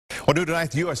Well, new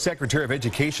tonight, the U.S. Secretary of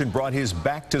Education brought his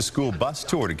back-to-school bus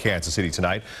tour to Kansas City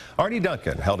tonight. Arnie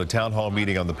Duncan held a town hall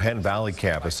meeting on the Penn Valley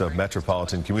campus of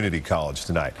Metropolitan Community College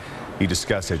tonight. He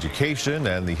discussed education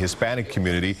and the Hispanic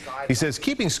community. He says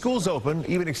keeping schools open,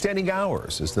 even extending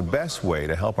hours, is the best way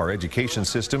to help our education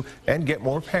system and get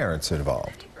more parents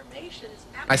involved.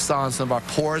 I saw in some of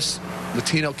our poorest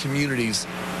Latino communities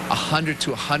 100 to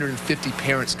 150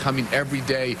 parents coming every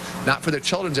day, not for their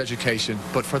children's education,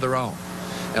 but for their own.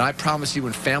 And I promise you,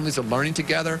 when families are learning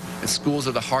together and schools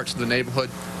are the hearts of the neighborhood,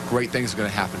 great things are going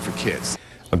to happen for kids.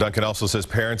 Well, Duncan also says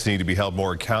parents need to be held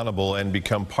more accountable and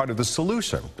become part of the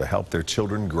solution to help their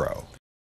children grow.